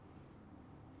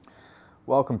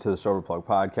Welcome to the Sober Plug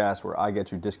Podcast, where I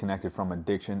get you disconnected from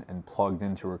addiction and plugged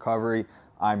into recovery.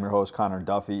 I'm your host, Connor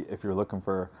Duffy. If you're looking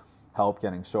for help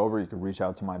getting sober, you can reach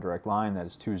out to my direct line. That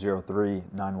is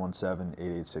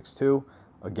 203-917-8862.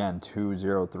 Again,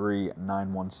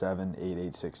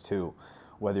 203-917-8862.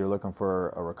 Whether you're looking for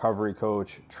a recovery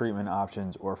coach, treatment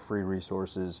options, or free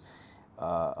resources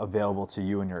available to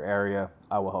you in your area,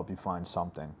 I will help you find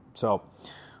something. So,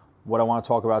 what I want to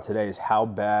talk about today is how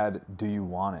bad do you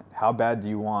want it? How bad do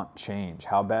you want change?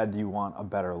 How bad do you want a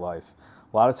better life?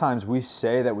 A lot of times we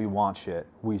say that we want shit.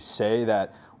 We say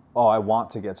that, oh, I want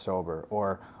to get sober,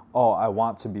 or oh, I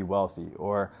want to be wealthy,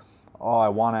 or oh, I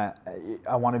want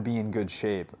to be in good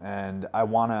shape, and I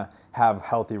want to have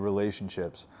healthy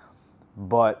relationships.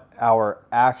 But our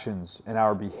actions and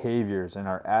our behaviors and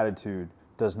our attitude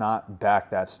does not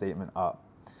back that statement up.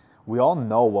 We all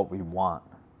know what we want,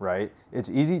 right? It's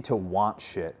easy to want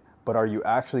shit, but are you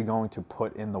actually going to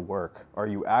put in the work? Are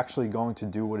you actually going to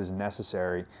do what is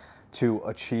necessary to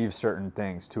achieve certain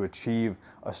things, to achieve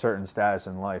a certain status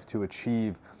in life, to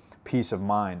achieve peace of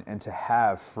mind, and to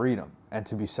have freedom and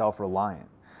to be self-reliant?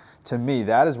 To me,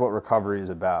 that is what recovery is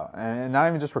about. And not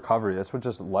even just recovery, that's what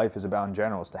just life is about in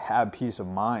general, is to have peace of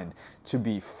mind, to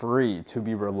be free, to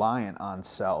be reliant on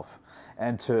self,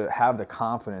 and to have the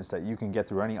confidence that you can get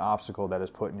through any obstacle that is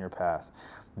put in your path.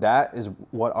 That is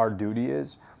what our duty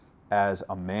is as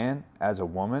a man, as a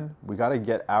woman. We got to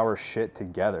get our shit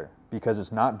together, because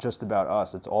it's not just about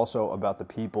us. It's also about the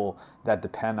people that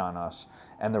depend on us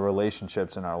and the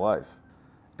relationships in our life.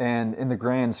 And in the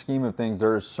grand scheme of things,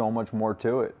 there is so much more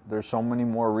to it. There's so many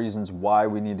more reasons why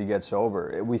we need to get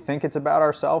sober. We think it's about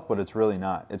ourselves, but it's really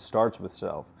not. It starts with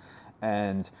self.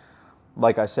 And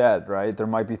like I said, right, there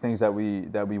might be things that we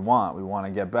want. We want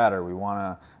to get better. We want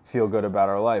to feel good about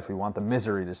our life. We want the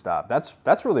misery to stop.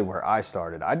 That's really where I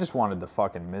started. I just wanted the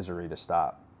fucking misery to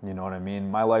stop. You know what I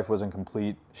mean? My life was in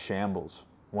complete shambles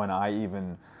when I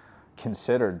even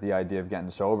considered the idea of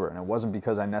getting sober. And it wasn't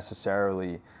because I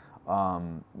necessarily, I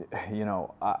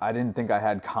didn't think I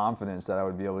had confidence that I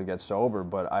would be able to get sober,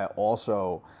 but I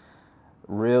also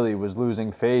really was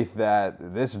losing faith that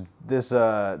this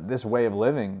way of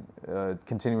living,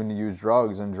 continuing to use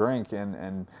drugs and drink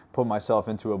and put myself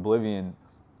into oblivion,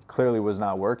 clearly was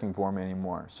not working for me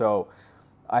anymore. So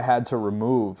I had to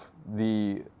remove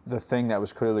the thing that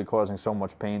was clearly causing so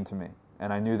much pain to me.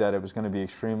 And I knew that it was going to be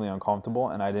extremely uncomfortable,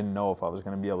 and I didn't know if I was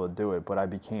going to be able to do it, but I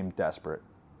became desperate,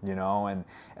 and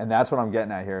that's what I'm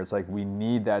getting at here. It's like we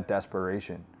need that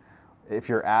desperation. If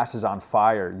your ass is on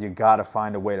fire, you got to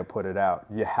find a way to put it out.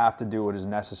 You have to do what is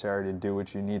necessary to do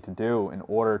what you need to do in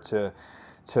order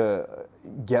to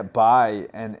get by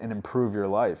and improve your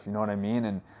life. You know what I mean?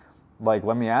 And like,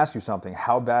 let me ask you something.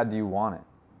 How bad do you want it?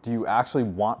 Do you actually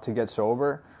want to get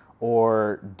sober?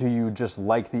 Or do you just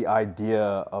like the idea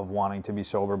of wanting to be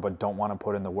sober but don't want to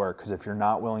put in the work? Because if you're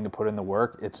not willing to put in the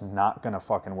work, it's not going to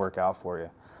fucking work out for you.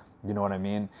 You know what I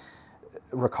mean?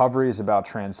 Recovery is about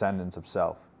transcendence of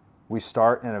self. We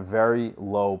start in a very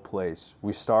low place.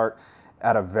 We start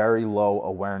at a very low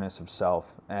awareness of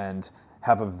self and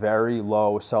have a very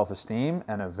low self-esteem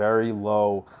and a very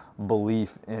low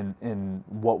belief in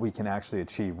what we can actually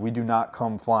achieve. We do not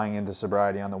come flying into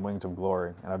sobriety on the wings of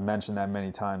glory. And I've mentioned that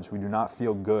many times. We do not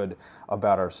feel good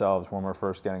about ourselves when we're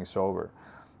first getting sober.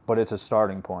 But it's a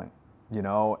starting point,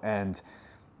 and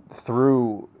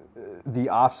through the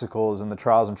obstacles and the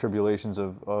trials and tribulations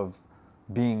of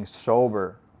being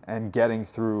sober and getting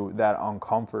through that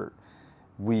uncomfort,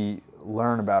 we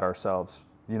learn about ourselves.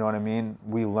 You know what I mean?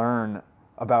 We learn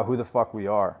about who the fuck we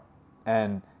are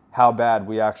and how bad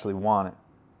we actually want it.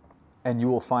 And you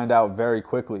will find out very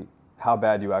quickly how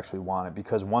bad you actually want it,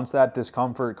 because once that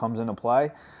discomfort comes into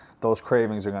play, those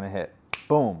cravings are going to hit.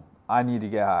 Boom, I need to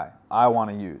get high. I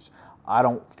want to use. I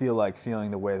don't feel like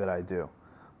feeling the way that I do.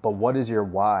 But what is your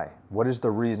why? What is the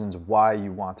reasons why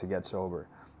you want to get sober?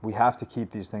 We have to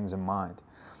keep these things in mind.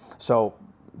 So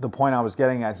the point I was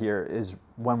getting at here is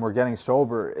when we're getting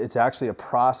sober, it's actually a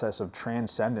process of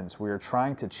transcendence. We are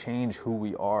trying to change who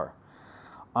we are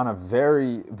on a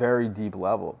very, very deep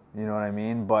level. You know what I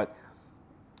mean? But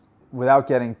without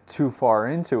getting too far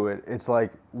into it, it's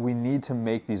like we need to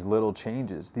make these little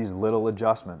changes, these little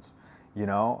adjustments,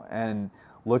 and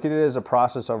look at it as a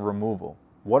process of removal.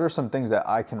 What are some things that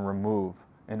I can remove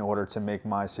in order to make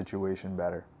my situation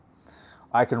better?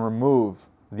 I can remove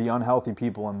the unhealthy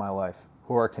people in my life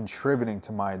who are contributing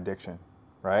to my addiction,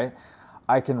 right?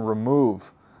 I can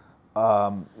remove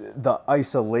the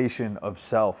isolation of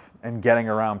self and getting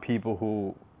around people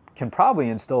who can probably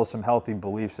instill some healthy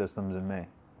belief systems in me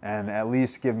and at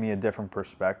least give me a different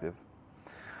perspective.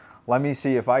 Let me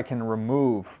see if I can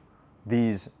remove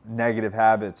these negative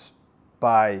habits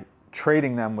by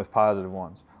trading them with positive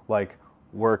ones, like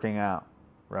working out,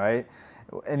 right?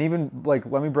 And even like,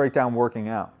 let me break down working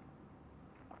out.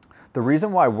 The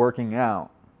reason why working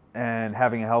out and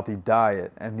having a healthy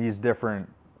diet and these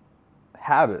different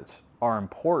habits are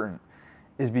important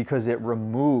is because it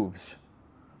removes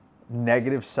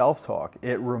negative self-talk.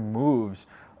 It removes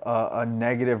a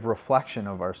negative reflection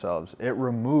of ourselves. It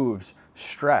removes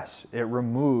stress. It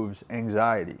removes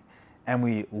anxiety. And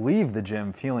we leave the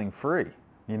gym feeling free.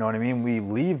 You know what I mean? We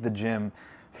leave the gym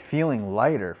feeling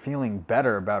lighter, feeling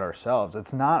better about ourselves.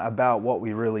 It's not about what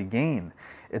we really gain.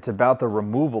 It's about the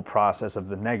removal process of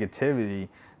the negativity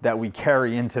that we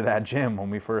carry into that gym when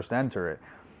we first enter it.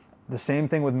 The same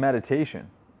thing with meditation.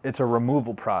 It's a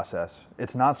removal process.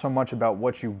 It's not so much about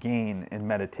what you gain in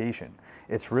meditation.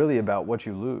 It's really about what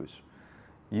you lose.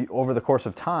 Over the course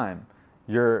of time,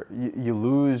 you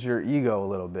lose your ego a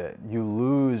little bit. You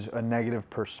lose a negative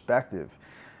perspective.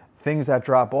 Things that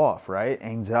drop off, right?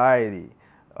 Anxiety,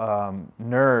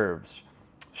 nerves,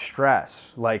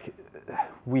 stress. Like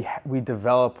we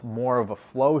develop more of a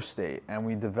flow state, and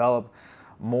we develop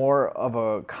more of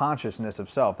a consciousness of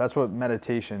self. That's what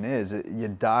meditation is. You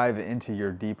dive into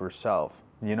your deeper self,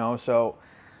 you know? So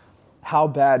how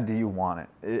bad do you want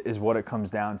it is what it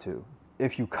comes down to.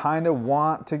 If you kind of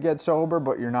want to get sober,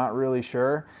 but you're not really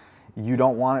sure, you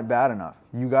don't want it bad enough.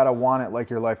 You got to want it like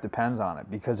your life depends on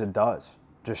it, because it does.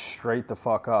 Just straight the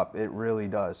fuck up. It really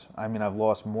does. I mean, I've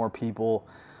lost more people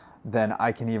than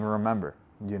I can even remember.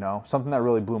 You know, something that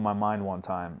really blew my mind one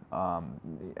time,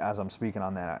 as I'm speaking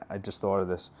on that, I just thought of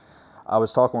this. I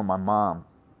was talking with my mom.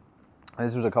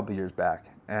 This was a couple years back,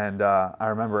 and I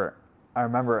remember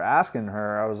asking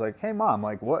her. I was like, "Hey, Mom,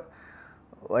 what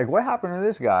happened to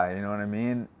this guy?" You know what I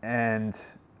mean? And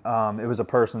it was a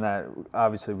person that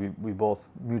obviously we both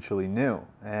mutually knew,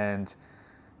 and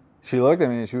she looked at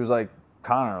me and she was like,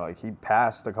 "Connor, like, he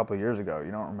passed a couple years ago.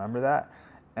 You don't remember that?"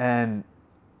 And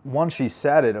once she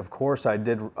said it, of course I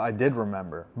did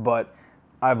remember, but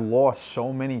I've lost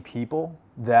so many people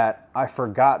that I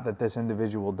forgot that this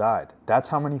individual died. That's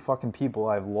how many fucking people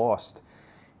I've lost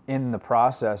in the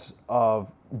process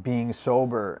of being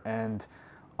sober, and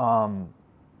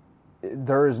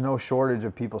there is no shortage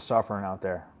of people suffering out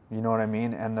there. You know what I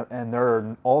mean? And there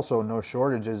are also no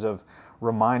shortages of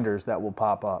reminders that will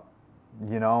pop up.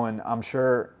 You know, and I'm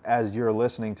sure as you're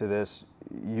listening to this,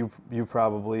 you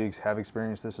probably have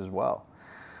experienced this as well.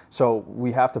 So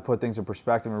we have to put things in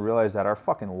perspective and realize that our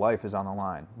fucking life is on the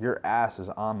line. Your ass is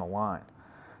on the line.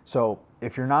 So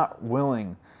if you're not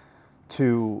willing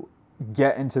to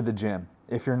get into the gym,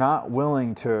 if you're not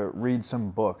willing to read some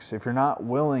books, if you're not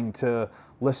willing to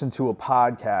listen to a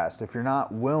podcast, if you're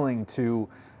not willing to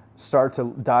start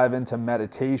to dive into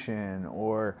meditation,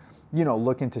 or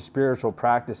look into spiritual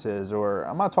practices, or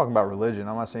I'm not talking about religion.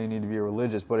 I'm not saying you need to be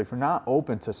religious, but if you're not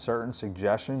open to certain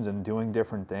suggestions and doing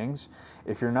different things,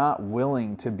 if you're not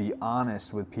willing to be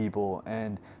honest with people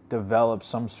and develop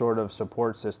some sort of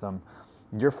support system,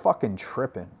 you're fucking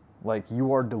tripping. Like,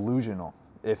 you are delusional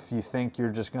if you think you're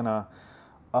just gonna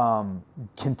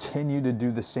continue to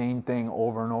do the same thing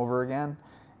over and over again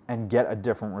and get a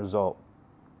different result.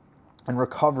 In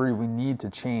recovery, we need to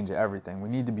change everything. We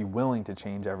need to be willing to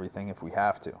change everything if we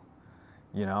have to,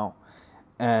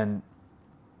 And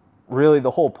really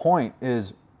the whole point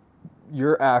is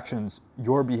your actions,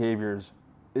 your behaviors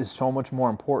is so much more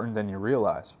important than you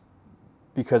realize,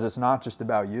 because it's not just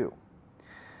about you,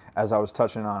 as I was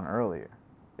touching on earlier.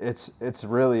 It's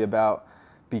really about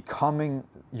becoming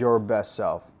your best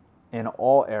self in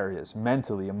all areas,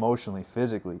 mentally, emotionally,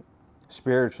 physically,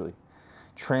 spiritually.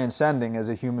 Transcending as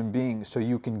a human being so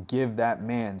you can give that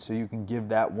man, so you can give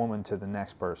that woman to the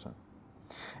next person.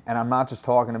 And I'm not just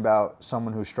talking about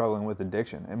someone who's struggling with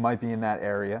addiction. It might be in that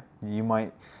area.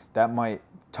 That might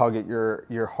tug at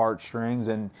your heartstrings,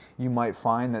 and you might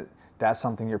find that that's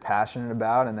something you're passionate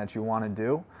about and that you want to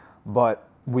do. But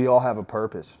we all have a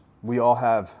purpose. We all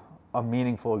have a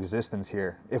meaningful existence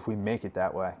here if we make it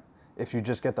that way. If you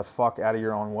just get the fuck out of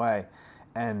your own way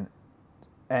and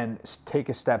take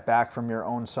a step back from your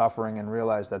own suffering and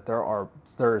realize that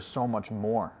there is so much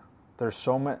more. There's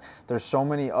so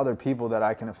many other people that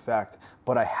I can affect,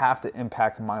 but I have to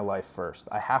impact my life first.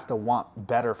 I have to want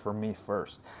better for me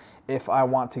first. If I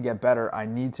want to get better, I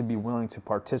need to be willing to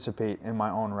participate in my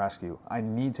own rescue. I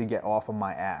need to get off of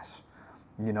my ass.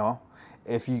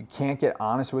 If you can't get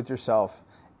honest with yourself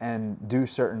and do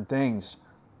certain things,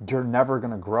 you're never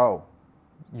going to grow.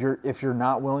 If you're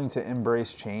not willing to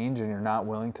embrace change and you're not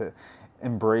willing to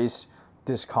embrace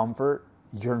discomfort,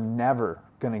 you're never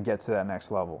going to get to that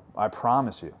next level. I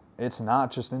promise you. It's not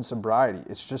just in sobriety.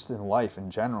 It's just in life in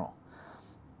general.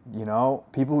 You know,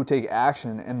 people who take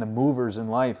action and the movers in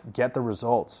life get the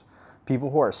results.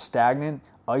 People who are stagnant,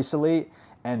 isolate,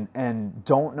 and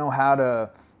don't know how to,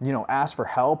 ask for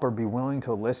help or be willing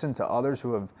to listen to others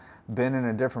who have been in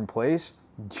a different place,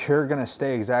 you're going to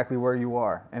stay exactly where you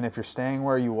are. And if you're staying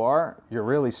where you are, you're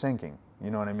really sinking. You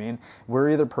know what I mean?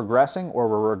 We're either progressing or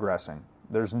we're regressing.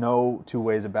 There's no two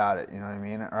ways about it. You know what I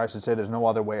mean? Or I should say there's no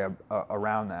other way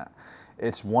around that.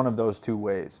 It's one of those two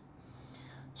ways.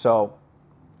 So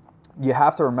you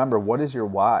have to remember, what is your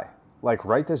why? Like,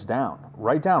 write this down.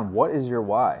 Write down, what is your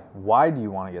why? Why do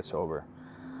you want to get sober?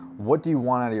 What do you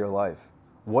want out of your life?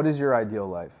 What is your ideal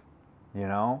life?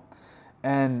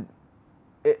 And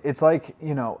it's like,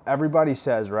 everybody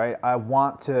says, right?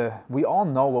 We all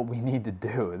know what we need to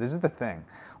do. This is the thing.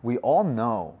 We all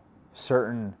know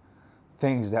certain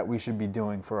things that we should be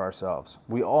doing for ourselves.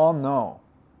 We all know,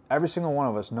 every single one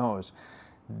of us knows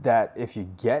that if you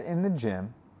get in the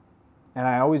gym, and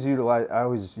I always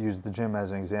use the gym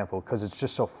as an example because it's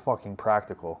just so fucking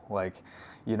practical. Like,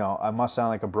 I must sound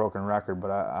like a broken record,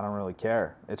 but I don't really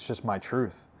care. It's just my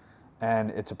truth. And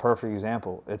it's a perfect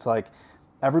example. It's like,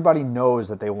 everybody knows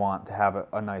that they want to have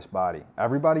a nice body.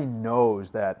 Everybody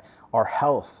knows that our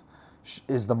health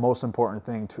is the most important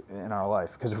thing in our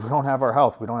life, because if we don't have our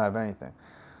health, we don't have anything.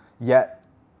 Yet,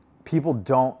 people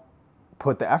don't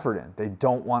put the effort in. They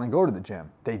don't want to go to the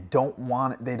gym. They don't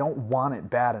want it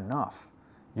bad enough.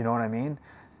 You know what I mean?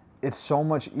 It's so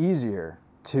much easier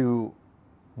to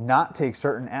not take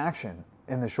certain action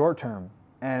in the short term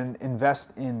and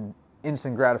invest in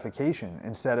instant gratification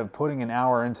instead of putting an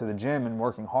hour into the gym and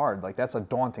working hard. Like, that's a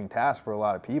daunting task for a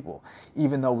lot of people,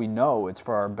 even though we know it's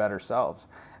for our better selves.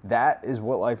 That is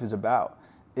what life is about,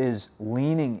 is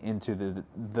leaning into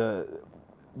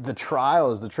the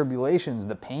trials, the tribulations,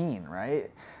 the pain,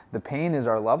 right? The pain is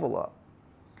our level up.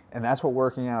 And that's what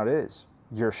working out is.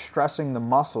 You're stressing the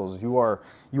muscles. You are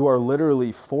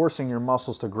literally forcing your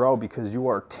muscles to grow because you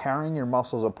are tearing your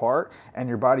muscles apart, and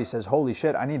your body says, holy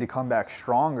shit, I need to come back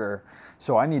stronger,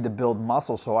 so I need to build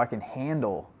muscle so I can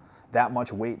handle that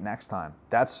much weight next time.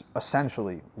 That's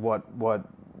essentially what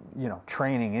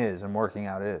training is and working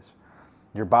out is.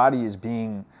 Your body is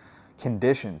being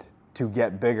conditioned to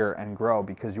get bigger and grow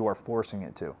because you are forcing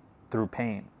it to through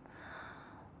pain.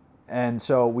 And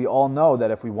so we all know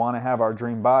that if we want to have our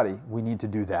dream body, we need to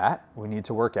do that. We need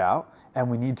to work out, and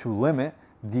we need to limit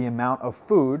the amount of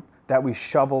food that we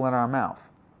shovel in our mouth.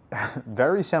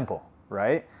 Very simple,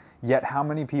 right? Yet how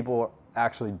many people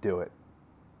actually do it?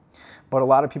 But a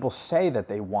lot of people say that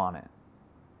they want it.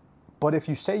 But if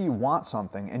you say you want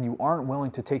something and you aren't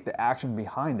willing to take the action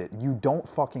behind it, you don't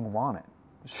fucking want it.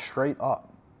 Straight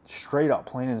up,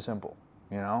 plain and simple,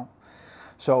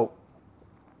 So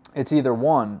it's either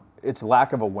one, it's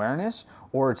lack of awareness,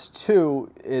 or it's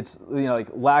two, it's like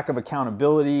lack of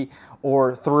accountability,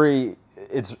 or three,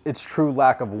 it's true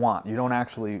lack of want. You don't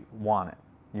actually want it.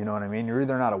 You know what I mean? You're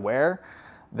either not aware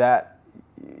that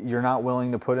you're not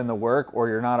willing to put in the work, or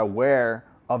you're not aware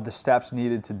of the steps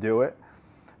needed to do it.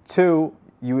 Two,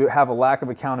 you have a lack of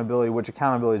accountability, which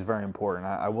accountability is very important.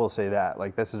 I will say that.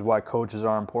 Like, this is why coaches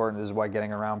are important. This is why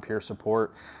getting around peer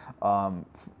support,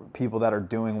 people that are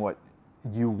doing what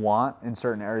you want in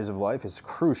certain areas of life is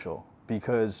crucial,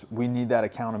 because we need that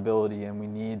accountability, and we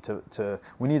need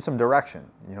we need some direction.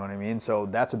 You know what I mean? So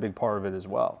that's a big part of it as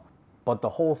well. But the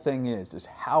whole thing is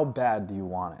how bad do you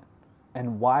want it?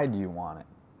 And why do you want it?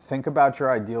 Think about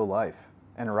your ideal life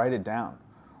and write it down.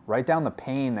 Write down the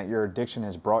pain that your addiction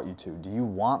has brought you to. Do you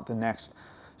want the next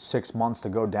 6 months to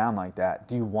go down like that?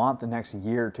 Do you want the next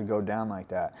year to go down like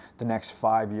that? The next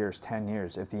 5 years, 10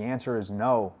 years? If the answer is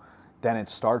no, then it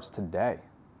starts today.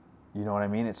 You know what I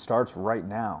mean? It starts right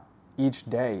now. Each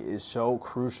day is so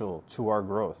crucial to our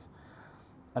growth.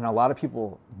 And a lot of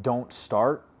people don't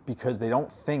start because they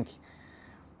don't think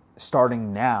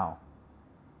starting now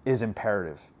is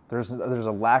imperative. There's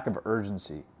a lack of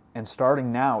urgency. And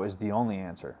starting now is the only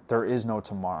answer. There is no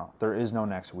tomorrow. There is no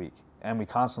next week. And we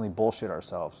constantly bullshit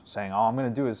ourselves saying, oh, I'm going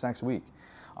to do this next week.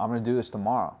 I'm going to do this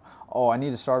tomorrow. Oh, I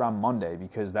need to start on Monday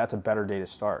because that's a better day to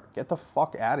start. Get the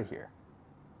fuck out of here.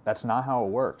 That's not how it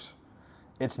works.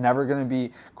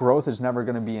 Growth is never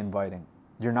going to be inviting.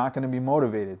 You're not going to be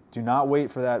motivated. Do not wait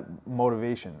for that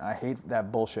motivation. I hate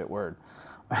that bullshit word.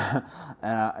 And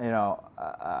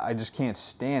I just can't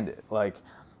stand it. Like,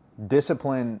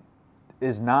 discipline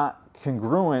is not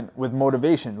congruent with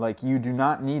motivation. Like, you do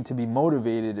not need to be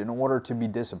motivated in order to be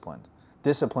disciplined.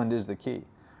 Disciplined is the key,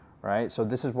 right? So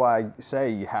this is why I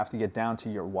say you have to get down to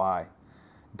your why.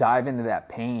 Dive into that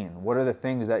pain. What are the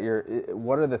things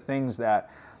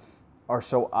that are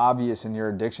so obvious in your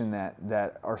addiction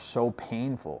that are so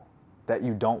painful that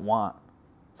you don't want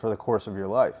for the course of your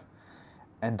life.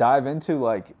 And dive into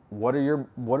like what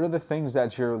are the things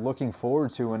that you're looking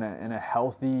forward to in a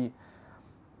healthy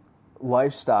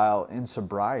lifestyle in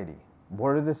sobriety. What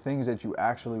are the things that you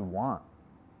actually want?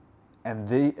 And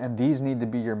these need to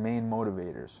be your main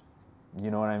motivators. You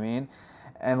know what I mean?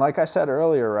 And like I said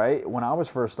earlier, right, when I was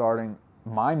first starting,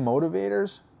 my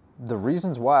motivators, the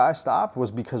reasons why I stopped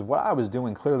was because what I was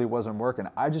doing clearly wasn't working.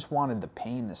 I just wanted the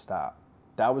pain to stop.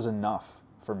 That was enough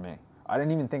for me. I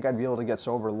didn't even think I'd be able to get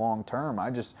sober long term.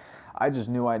 I just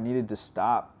knew I needed to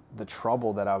stop the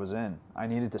trouble that I was in. I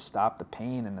needed to stop the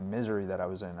pain and the misery that I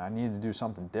was in. I needed to do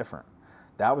something different.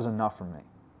 That was enough for me,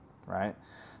 right?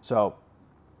 So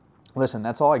listen,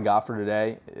 that's all I got for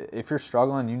today. If you're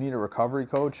struggling, you need a recovery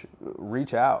coach,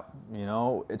 reach out. You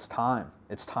know, it's time.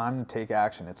 It's time to take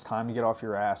action. It's time to get off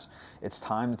your ass. It's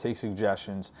time to take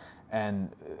suggestions and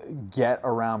get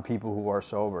around people who are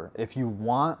sober. If you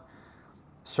want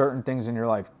certain things in your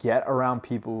life, get around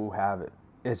people who have it.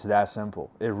 It's that simple.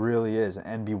 It really is.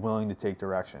 And be willing to take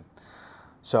direction.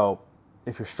 So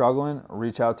if you're struggling,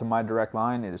 reach out to my direct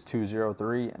line. It is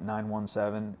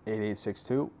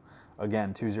 203-917-8862.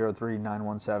 Again,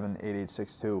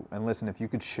 203-917-8862. And listen, if you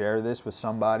could share this with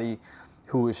somebody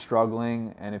who is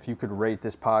struggling, and if you could rate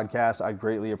this podcast, I'd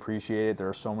greatly appreciate it. There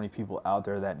are so many people out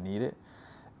there that need it.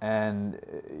 And,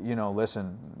 you know,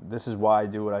 listen, this is why I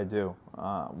do what I do.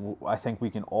 I think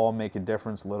we can all make a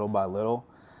difference little by little.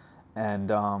 And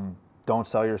don't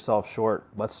sell yourself short.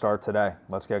 Let's start today.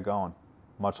 Let's get going.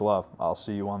 Much love. I'll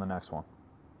see you on the next one.